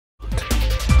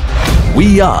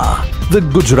We are the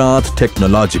Gujarat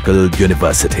Technological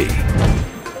University.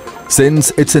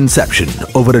 Since its inception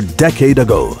over a decade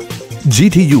ago,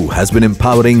 GTU has been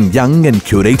empowering young and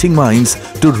curating minds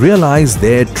to realize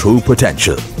their true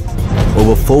potential.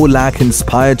 Over 4 lakh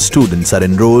inspired students are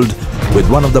enrolled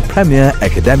with one of the premier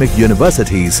academic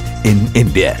universities in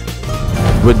India.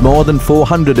 With more than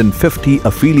 450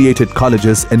 affiliated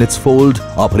colleges in its fold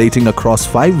operating across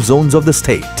 5 zones of the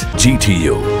state,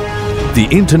 GTU, the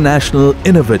International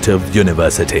Innovative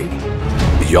University,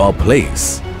 your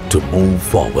place to move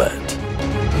forward.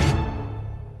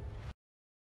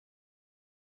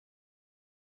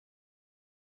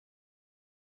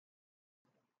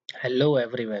 Hello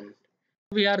everyone.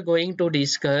 We are going to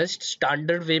discuss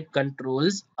standard web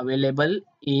controls available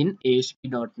in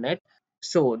ASP.NET.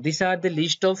 So these are the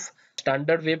list of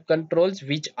standard web controls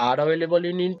which are available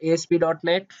in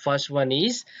ASP.NET. First one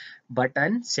is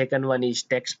button, second one is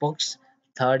text box,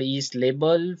 third is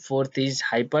label, fourth is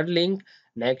hyperlink,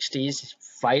 next is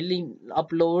filing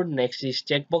upload, next is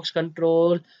checkbox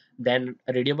control, then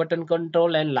radio button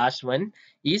control, and last one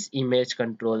is image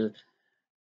control.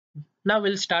 Now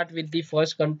we'll start with the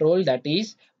first control, that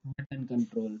is button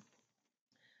control.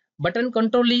 Button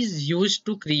control is used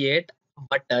to create a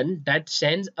button that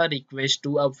sends a request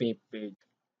to a web page.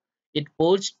 It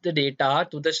posts the data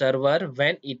to the server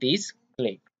when it is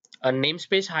clicked. A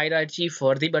namespace hierarchy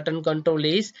for the button control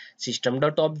is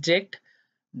system.object,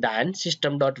 then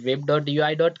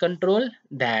system.web.ui.control,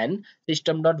 then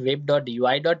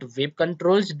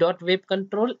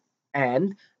system.web.ui.webcontrols.webcontrol,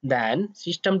 and then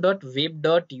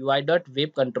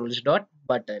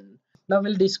system.web.ui.webcontrols.button. Now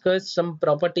we'll discuss some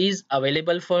properties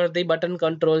available for the button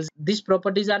controls. These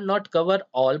properties are not cover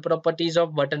all properties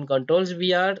of button controls.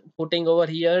 We are putting over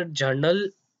here journal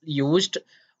used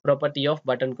property of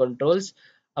button controls.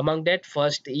 Among that,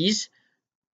 first is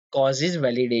causes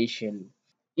validation.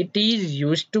 It is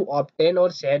used to obtain or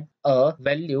set a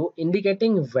value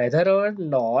indicating whether or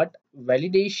not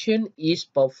validation is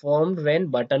performed when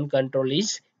button control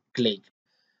is clicked.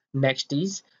 Next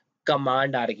is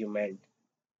command argument.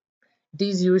 It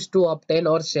is used to obtain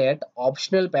or set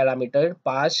optional parameter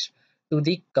passed to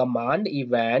the command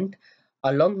event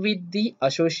along with the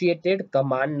associated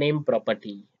command name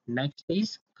property. Next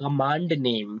is command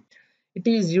name. It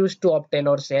is used to obtain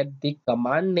or set the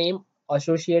command name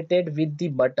associated with the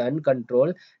button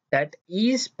control that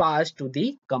is passed to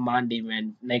the command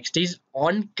event. Next is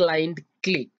on client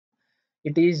click.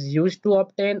 It is used to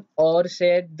obtain or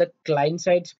set the client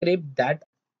side script that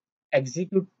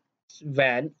executes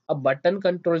when a button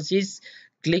controls is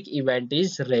click event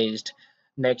is raised.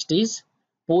 Next is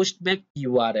postback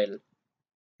URL.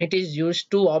 It is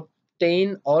used to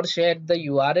obtain or share the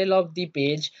URL of the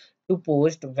page to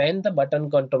post when the button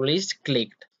control is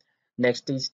clicked. Next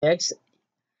is text.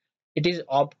 It is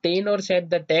obtain or set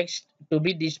the text to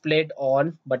be displayed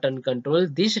on button control.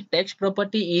 This text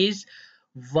property is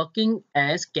working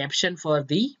as caption for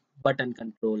the button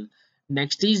control.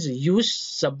 Next is use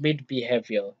submit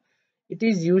behavior. It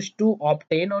is used to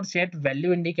obtain or set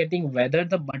value indicating whether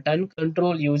the button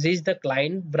control uses the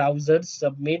client browser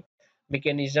submit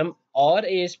mechanism or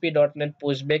ASP.NET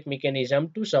pushback mechanism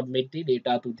to submit the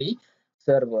data to the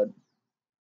server.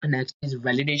 Next is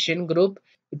validation group.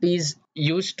 It is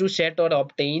used to set or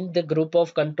obtain the group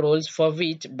of controls for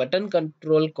which button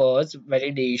control cause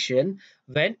validation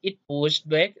when it posts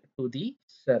back to the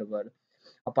server.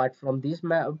 Apart from these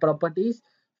properties,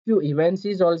 few events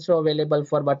is also available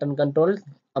for button control.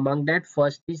 Among that,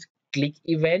 first is click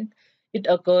event. It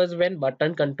occurs when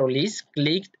button control is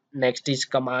clicked. Next is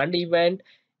command event.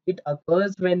 It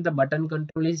occurs when the button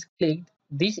control is clicked.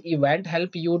 This event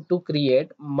help you to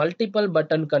create multiple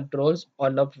button controls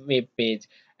on a web page,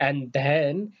 and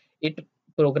then it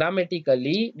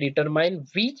programmatically determine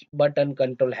which button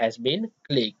control has been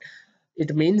clicked.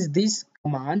 It means this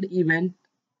command event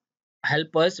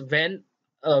help us when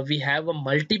we have a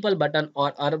multiple button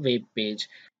on our web page.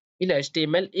 In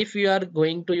HTML, if you are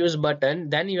going to use button,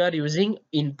 then you are using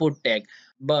input tag,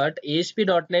 but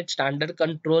ASP.NET standard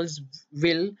controls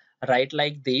will write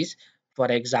like this.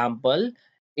 For example,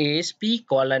 ASP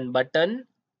colon button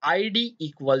id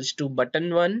equals to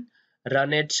button1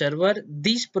 run at server.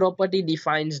 This property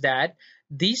defines that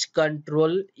this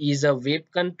control is a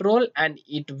web control and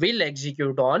it will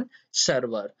execute on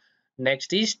server.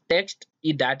 Next is text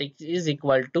that is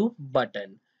equal to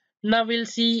button. Now we'll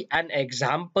see an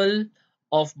example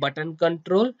of button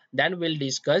control, then we'll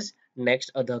discuss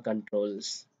next other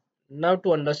controls. Now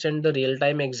to understand the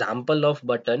real-time example of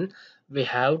button, we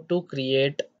have to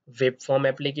create web form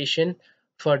application.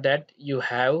 For that you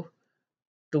have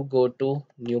to go to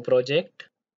new project,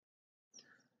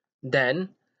 Then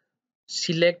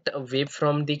select a web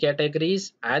from the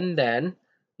categories, and then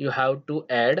you have to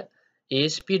add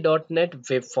ASP.NET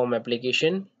web form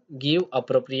application. Give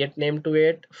appropriate name to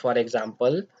it. For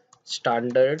example,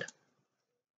 standard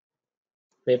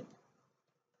web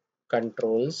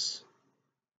controls.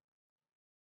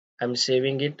 I'm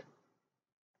saving it.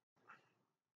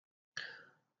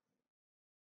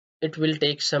 It will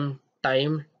take some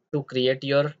time to create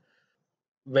your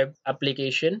web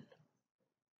application.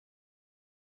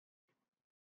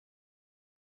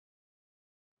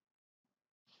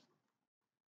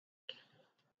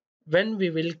 When we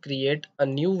will create a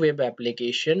new web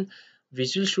application,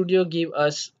 Visual Studio give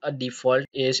us a default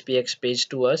ASPX page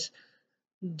to us.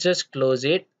 Just close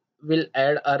it. We'll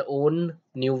add our own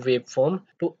new web form.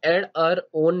 To add our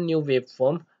own new web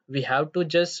form, we have to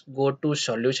just go to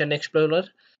Solution Explorer.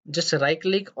 Just right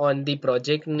click on the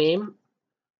project name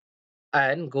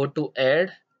and go to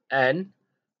add and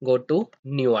go to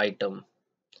new item.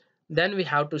 Then we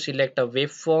have to select a web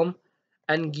form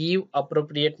and give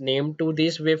appropriate name to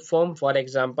this web form. For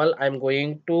example, I'm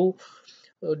going to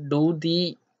do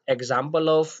the example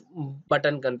of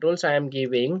button controls. I am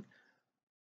giving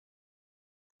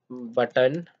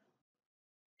button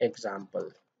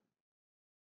example.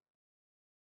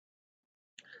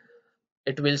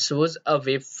 It will shows a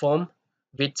web form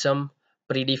with some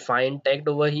predefined tag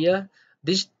over here.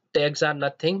 These tags are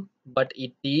nothing but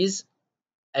it is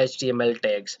HTML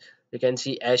tags. You can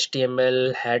see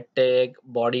HTML, head tag,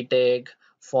 body tag,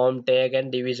 form tag,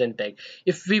 and division tag.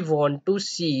 If we want to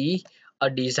see a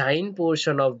design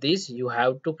portion of this, you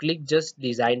have to click just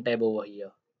design tab over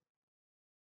here.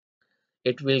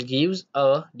 It will gives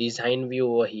a design view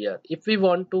over here. If we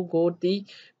want to go the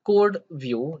code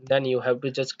view, then you have to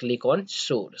just click on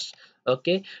source.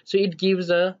 Okay, so it gives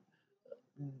a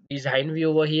design view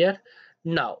over here.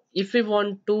 Now if we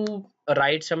want to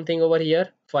write something over here,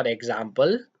 for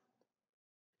example,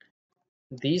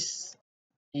 this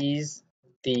is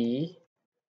the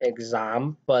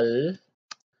example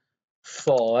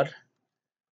for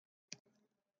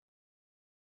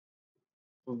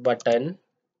button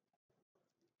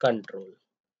control.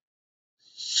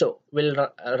 So we'll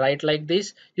write like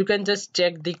this. You can just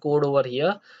check the code over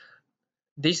here.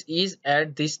 This is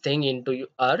add this thing into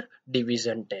our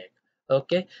division tag.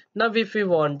 Okay, now if we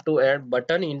want to add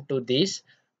button into this,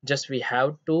 just we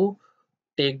have to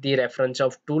take the reference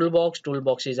of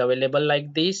toolbox is available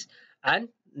like this. And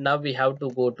now we have to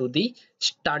go to the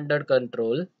standard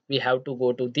control. We have to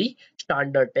go to the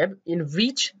standard tab, in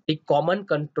which the common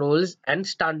controls and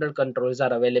standard controls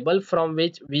are available, from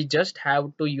which we just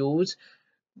have to use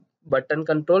button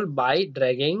control by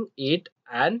dragging it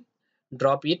and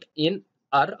drop it in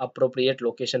our appropriate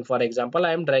location. For example,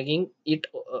 I am dragging it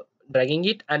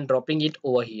and dropping it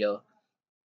over here.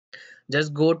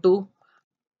 Just go to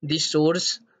the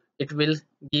source. It will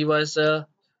give us a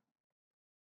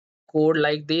code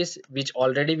like this, which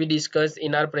already we discussed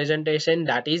in our presentation,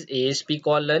 that is ASP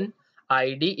colon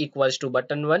id equals to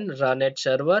button1 run at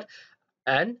server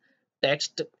and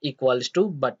text equals to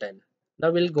button.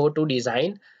 Now we'll go to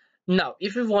design. Now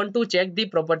if we want to check the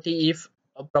property, if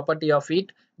a property of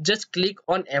it, just click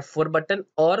on F4 button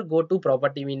or go to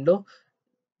property window.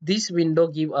 This window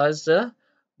give us a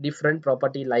different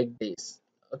property like this.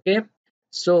 Okay,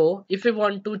 so if we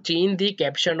want to change the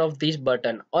caption of this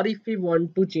button, or if we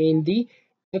want to change the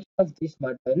text of this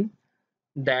button,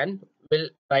 then we'll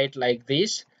write like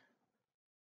this: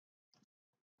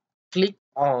 click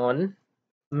on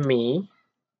me,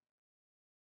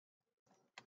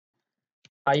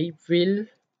 I will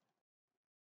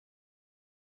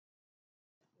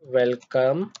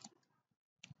welcome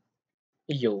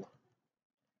you.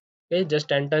 Okay,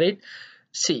 just enter it.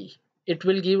 See, it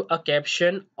will give a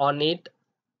caption on it,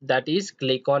 that is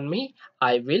click on me,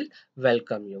 I will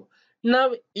welcome you.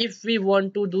 Now if we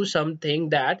want to do something,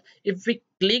 that if we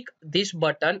click this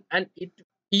button and it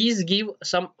is give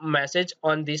some message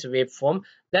on this web form,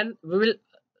 then we will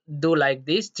do like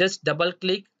this. Just double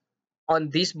click on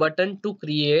this button to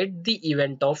create the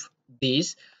event of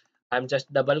this. I'm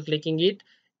just double clicking it.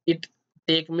 It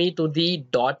take me to the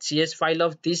 .cs file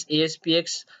of this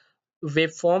ASPX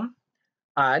web form,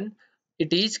 and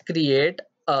it is create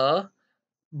a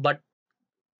but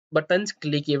buttons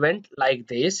click event like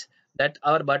this, that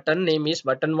our button name is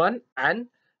button1 and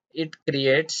it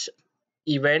creates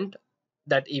event.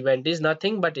 That event is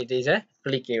nothing but it is a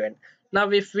click event.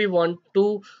 Now if we want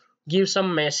to give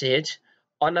some message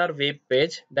on our web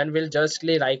page, then we'll just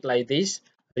write like this: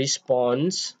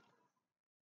 response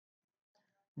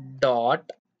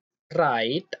dot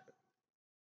write,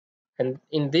 and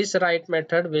in this write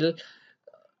method we'll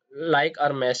like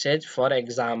our message, for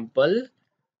example,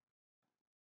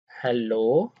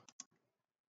 hello,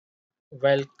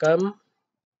 welcome,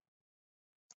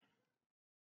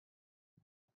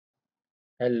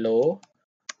 hello,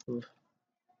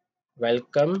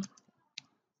 welcome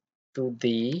to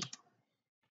the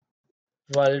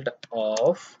world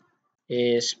of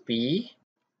ASP.NET.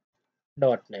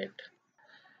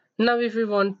 Now if we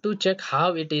want to check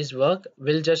how it is work,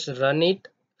 we'll just run it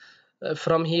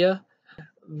from here.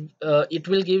 It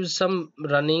will give some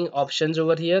running options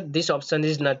over here. This option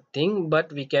is nothing,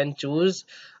 but we can choose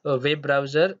a web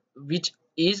browser which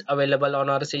is available on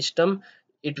our system.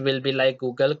 It will be like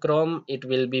Google Chrome, it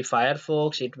will be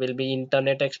Firefox, it will be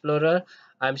Internet Explorer.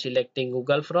 I'm selecting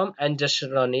Google Chrome and just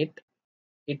run it.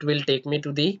 It will take me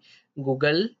to the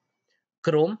Google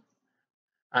Chrome,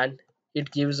 and it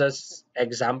gives us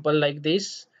example like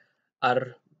this.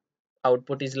 Our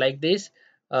output is like this.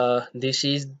 This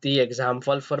is the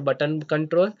example for button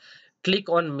control. Click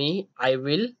on me, I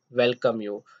will welcome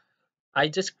you. I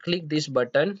just click this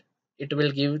button, it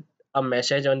will give a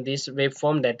message on this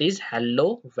waveform, that is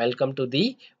hello, welcome to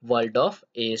the world of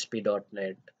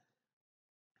ASP.NET.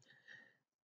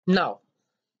 Now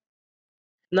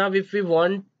if we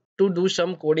want to do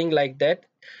some coding like that,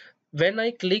 when I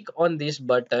click on this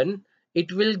button,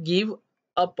 it will give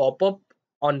a pop-up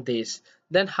on this.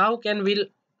 Then how can we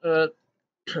uh,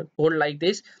 code like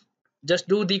this? Just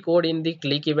do the code in the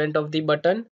click event of the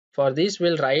button. For this,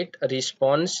 we'll write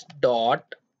response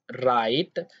dot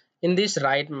write. In this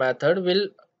write method, we'll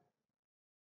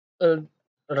uh,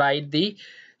 write the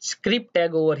script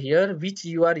tag over here which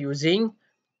you are using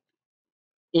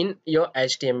in your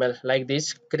HTML, like this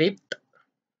script.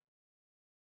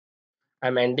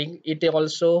 I'm ending it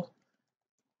also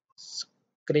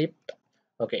script.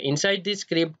 Okay, inside this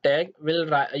script tag we'll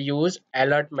use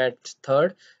alert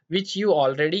method which you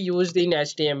already used in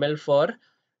HTML for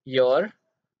your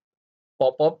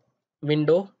pop-up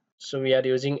window. So we are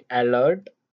using alert.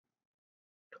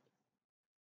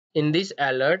 In this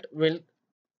alert we'll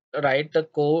write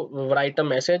a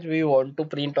message we want to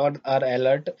print on our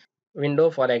alert window,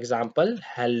 for example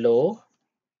hello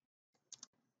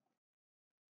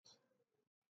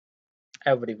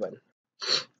everyone.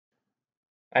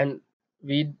 And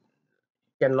we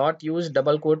cannot use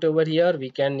double quote over here, we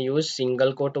can use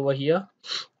single quote over here.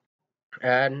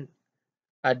 And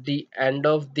at the end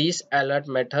of this alert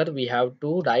method we have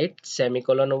to write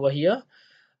semicolon over here.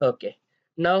 Okay,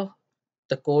 now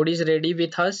the code is ready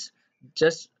with us.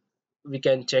 Just we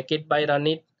can check it by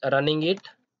running it.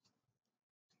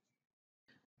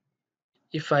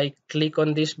 If I click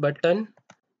on this button,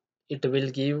 it will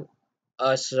give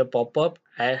us a pop-up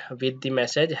with the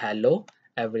message hello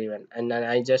everyone, and then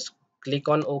I just click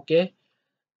on OK.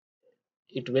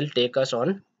 It will take us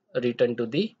on return to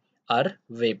the our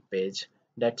web page.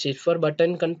 That's it for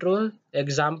button control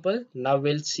example. Now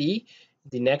we'll see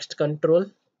the next control.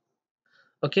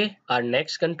 Okay, our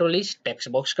next control is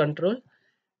text box control.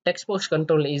 Text box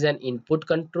control is an input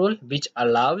control which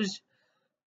allows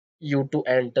you to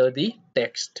enter the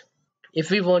text.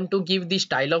 If we want to give the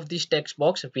style of this text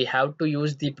box, we have to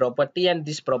use the property, and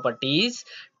this property is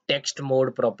text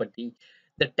mode property.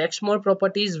 The text mode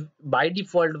property is by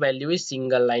default value is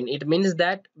single line. It means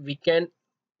that we can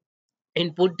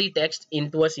input the text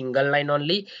into a single line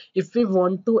only. If we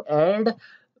want to add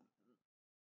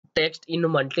text in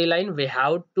multi-line, we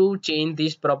have to change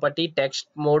this property text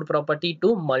mode property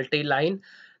to multi-line.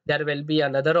 There will be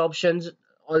another options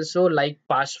also like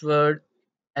password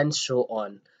and so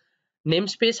on.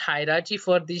 Namespace hierarchy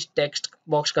for this text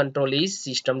box control is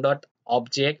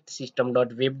system.object,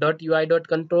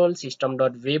 system.web.ui.control,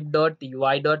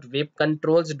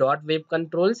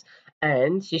 system.web.ui.webcontrols.webcontrols,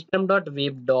 and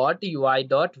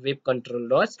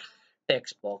system.web.ui.webcontrols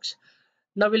text box.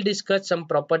 Now we'll discuss some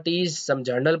properties, some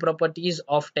general properties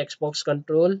of text box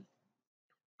control.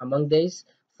 Among these,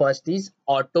 first is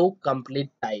auto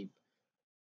complete type.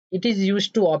 It is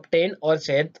used to obtain or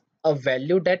set a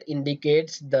value that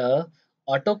indicates the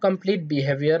autocomplete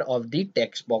behavior of the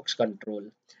text box control.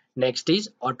 Next is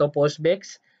auto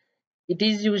postbacks. It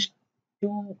is used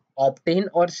to obtain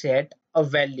or set a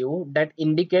value that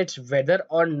indicates whether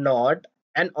or not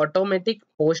an automatic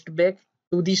postback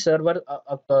to the server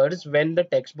occurs when the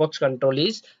text box control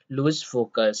is lose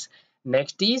focus.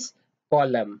 Next is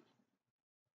column.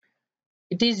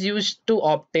 It is used to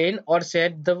obtain or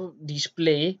set the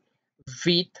display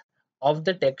width of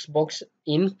the text box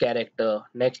in character.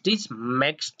 Next is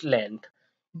max length.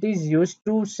 It is used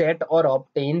to set or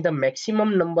obtain the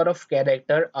maximum number of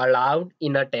character allowed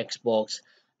in a text box.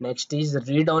 Next is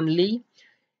read only.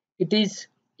 It is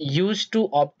used to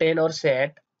obtain or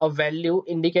set a value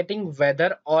indicating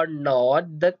whether or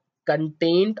not the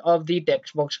content of the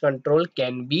text box control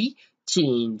can be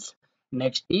changed.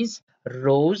 Next is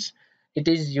rows. It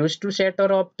is used to set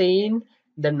or obtain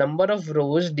the number of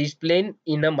rows displayed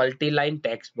in a multi-line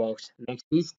text box. Next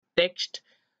is text.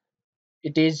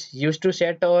 It is used to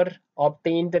set or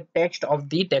obtain the text of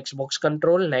the text box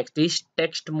control. Next is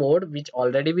text mode, which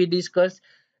already we discussed.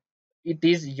 It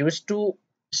is used to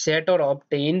set or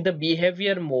obtain the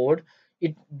behavior mode.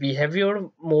 It behavior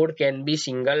mode can be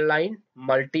single line,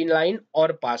 multi-line,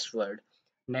 or password.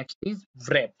 Next is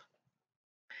wrap.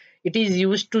 It is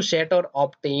used to set or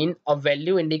obtain a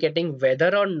value indicating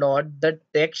whether or not the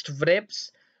text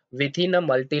wraps within a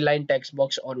multi-line text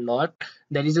box or not.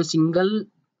 There is a single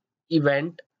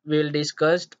event we will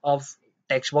discuss of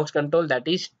text box control, that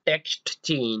is text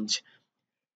change.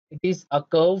 It is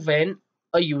occur when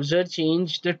a user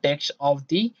change the text of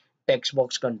the text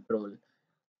box control.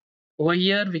 Over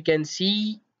here we can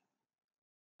see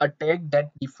a tag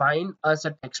that define as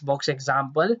a text box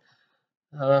example.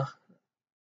 Uh,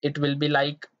 it will be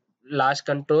like last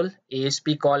control asp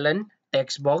colon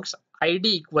text box id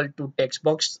equal to text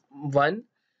box 1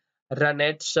 run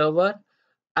at server,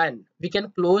 and we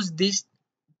can close this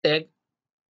tag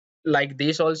like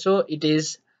this also. It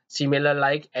is similar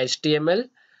like html.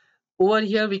 Over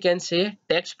here we can say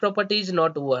text property is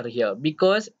not over here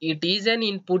because it is an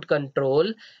input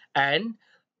control, and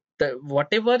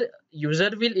whatever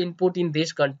user will input in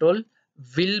this control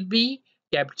will be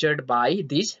captured by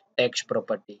this text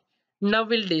property. Now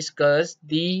we'll discuss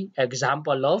the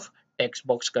example of text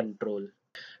box control.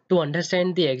 To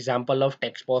understand the example of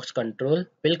text box control,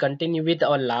 we'll continue with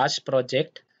our last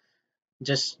project.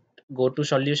 Just go to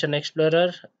solution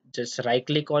explorer, just right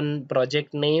click on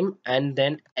project name and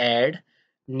then add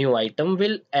new item.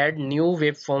 We'll add new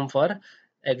web form for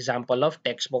example of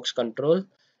text box control.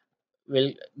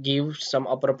 We'll give some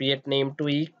appropriate name to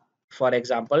it. For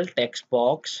example, text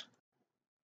box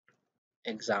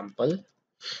example.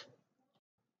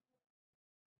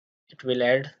 It will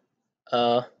add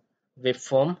a web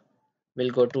form.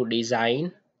 We'll go to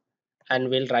design and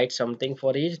we'll write something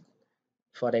for it.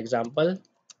 For example,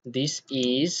 this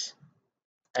is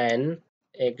an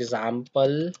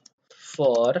example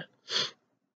for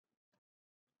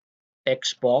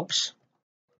text box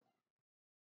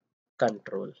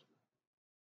control.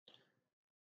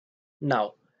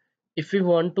 Now if we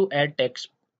want to add text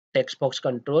box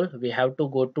control, we have to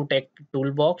go to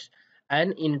toolbox,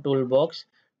 and in toolbox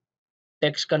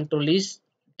text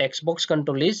box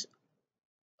control is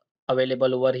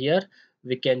available over here.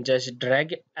 We can just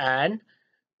drag and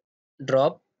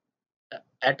drop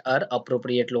at our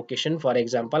appropriate location. For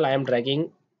example, I am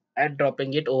dragging and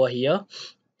dropping it over here.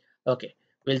 Okay,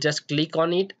 we'll just click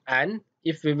on it, and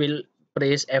if we will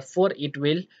press F4, it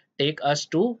will take us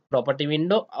to property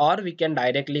window, or we can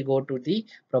directly go to the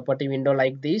property window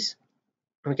like this.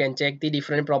 We can check the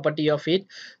different property of it.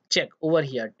 Check over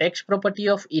here, text property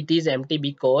of it is empty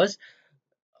because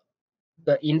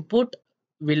the input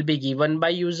will be given by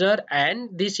user and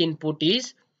this input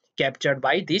is captured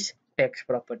by this text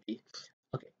property.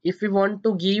 Okay, if we want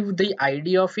to give the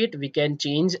id of it, we can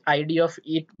change id of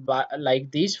it by,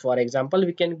 like this. For example,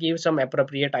 we can give some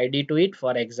appropriate id to it.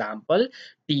 For example,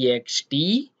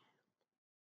 txt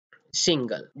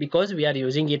single, because we are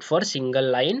using it for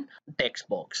single line text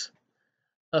box.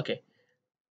 Okay,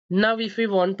 now if we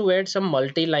want to add some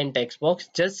multi-line text box,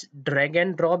 just drag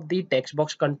and drop the text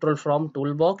box control from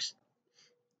toolbox.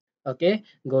 Okay,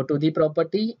 go to the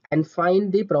property and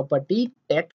find the property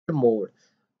text mode.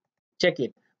 Check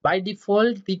it. By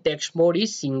default the text mode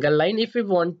is single line. If we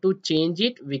want to change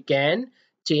it, we can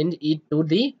change it to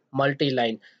the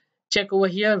multi-line. Check over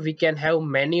here, we can have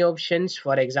many options.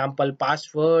 For example,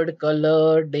 password,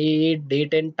 color,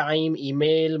 date and time,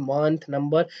 email, month,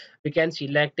 number. We can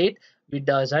select it. We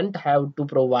doesn't have to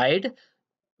provide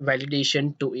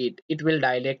validation to it. It will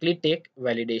directly take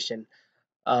validation.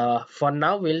 For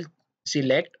now we'll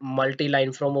select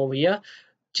multi-line from over here.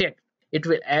 Check, it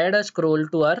will add a scroll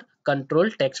to our control,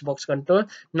 text box control.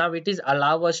 Now it is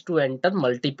allow us to enter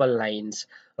multiple lines.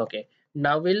 Okay,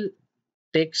 now we'll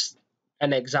take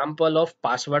an example of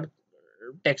password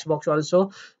text box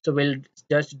also. So we'll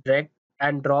just drag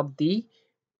and drop the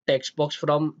text box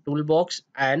from toolbox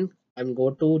and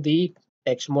go to the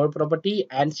text mode property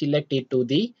and select it to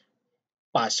the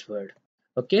password.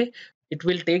 Okay, it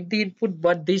will take the input,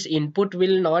 but this input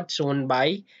will not shown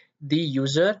by the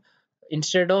user.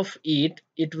 Instead of it,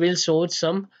 it will show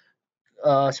some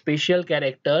special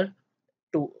character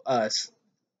to us.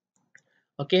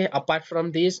 Okay, apart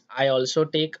from this, I also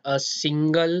take a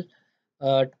single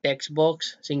text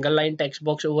box, single line text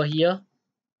box over here.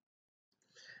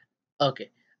 Okay,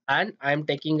 and I'm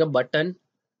taking a button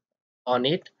on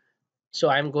it. So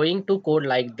I'm going to code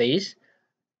like this.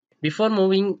 Before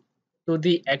moving to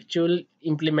the actual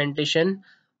implementation,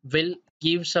 we'll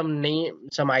give some name,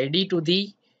 some ID to the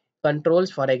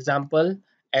controls. For example,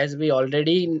 as we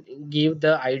already give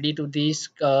the ID to this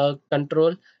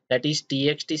control, that is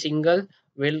txt single,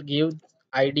 we'll give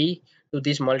ID to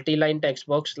this multi-line text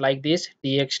box like this,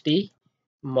 txt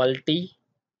multi.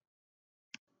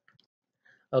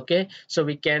 Okay, so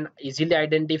we can easily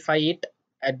identify it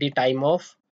at the time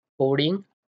of coding.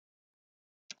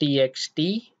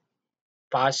 Txt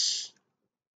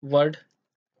password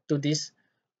to this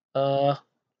uh,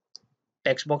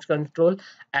 text box control,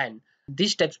 and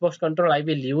this text box control I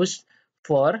will use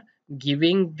for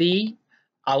giving the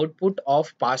output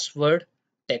of password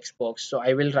text box. So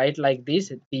I will write like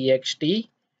this, txt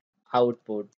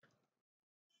output.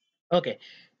 Okay,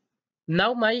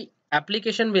 now my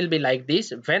application will be like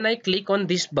this. When I click on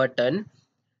this button,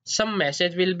 some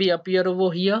message will be appear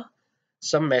over here,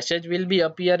 some message will be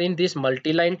appear in this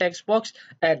multi-line text box,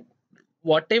 and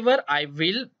whatever I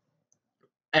will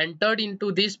entered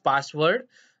into this password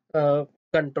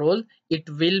control, it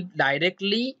will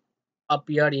directly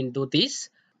appear into this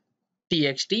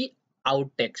txt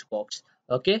out text box.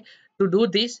 Okay, to do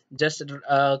this, just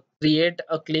create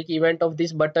a click event of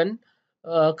this button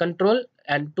control,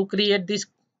 and to create this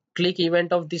click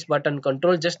event of this button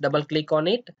control, just double click on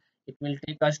it. It will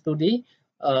take us to the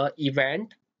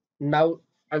event. Now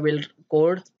I will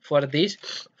code for this.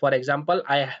 For example,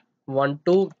 I want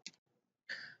to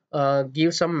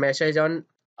give some message on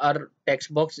our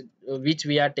text box, which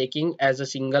we are taking as a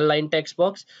single line text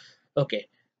box. Okay,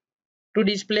 to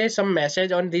display some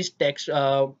message on this text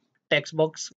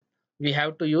box, we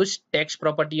have to use text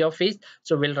property of it.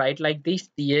 So we'll write like this,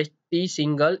 txt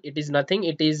single, it is nothing,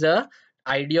 it is a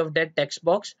id of that text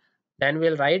box. Then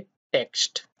we'll write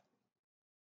text,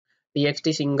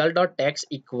 txt single dot text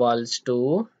equals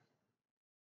to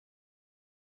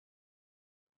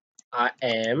I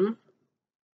am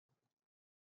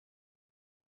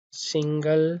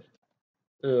single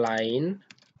line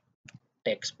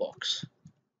text box.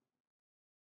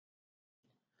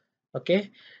 Okay,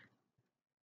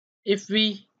 if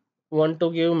we want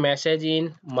to give message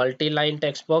in multi-line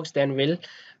text box, then we'll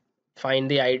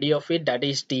find the id of it, that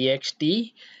is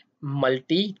txt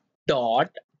multi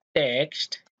dot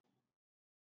text,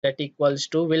 that equals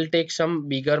to, we'll take some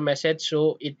bigger message,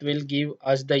 so it will give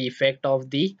us the effect of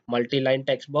the multi-line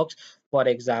text box. For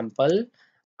example,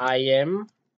 I am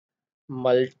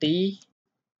multi-line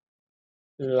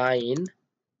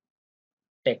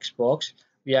text box.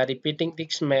 We are repeating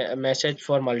this message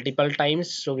for multiple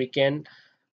times, so we can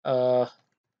uh,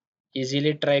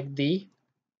 easily track the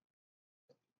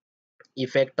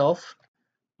effect of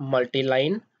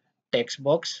multi-line text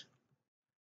box.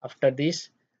 After this,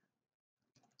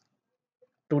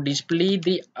 to display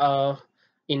the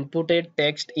inputted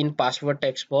text in password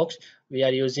text box, we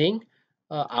are using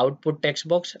output text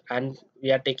box, and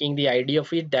we are taking the id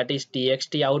of it, that is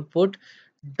txt output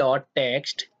dot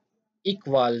text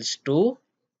equals to,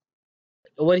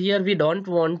 over here we don't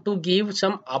want to give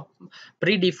some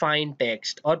predefined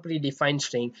text or predefined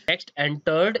string, text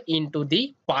entered into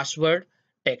the password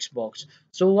text box.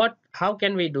 So what, how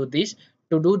can we do this?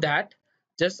 To do that,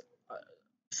 just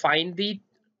find the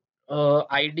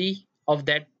id of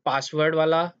that password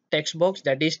wala text box,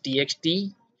 that is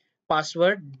txt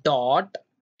password dot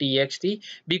txt,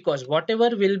 because whatever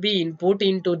will be input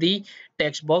into the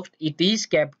text box, it is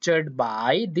captured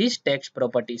by this text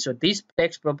property. So this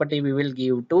text property we will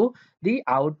give to the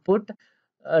output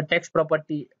text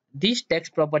property. This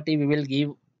text property we will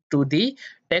give to the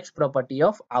text property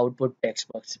of output text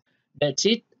box. That's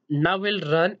it. Now we'll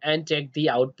run and check the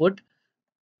output.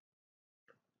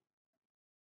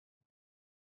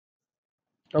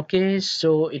 Okay,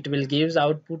 so it will gives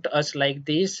output us like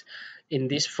this. In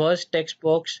this first text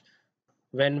box,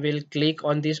 when we'll click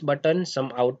on this button,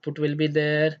 some output will be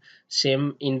there,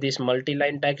 same in this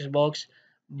multi-line text box,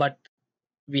 but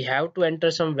we have to enter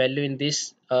some value in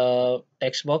this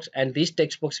text box, and this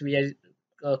text box we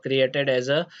have created as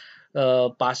a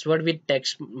password with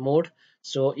text mode.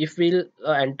 So if we'll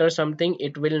enter something,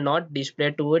 it will not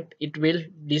display to it, it will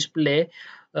display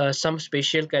some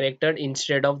special character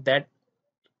instead of that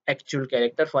actual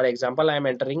character. For example, I am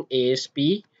entering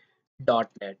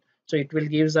asp.net, so it will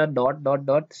gives a dot dot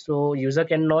dot, so user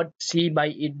cannot see by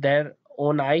it their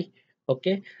own eye.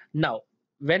 Okay, now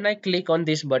when I click on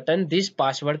this button, this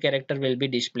password character will be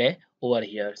displayed over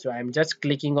here. So I'm just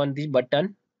clicking on this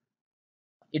button,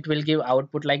 it will give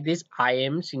output like this, I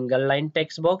am single line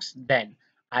text box. Then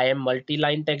I am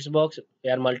multi-line text box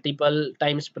where multiple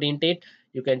times printed.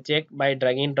 You can check by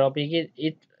dragging dropping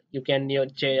it. You can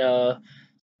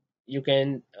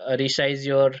resize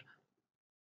your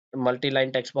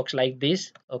multi-line text box like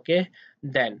this. Okay,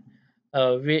 then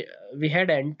we had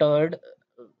entered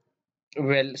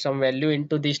some value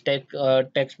into this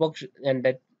text box,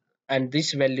 and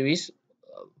this value is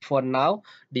for now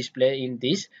display in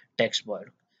this text box.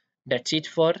 That's it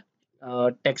for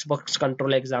text box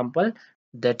control example.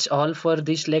 That's all for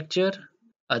this lecture.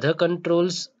 Other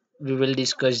controls we will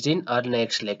discuss in our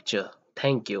next lecture.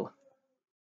 Thank you.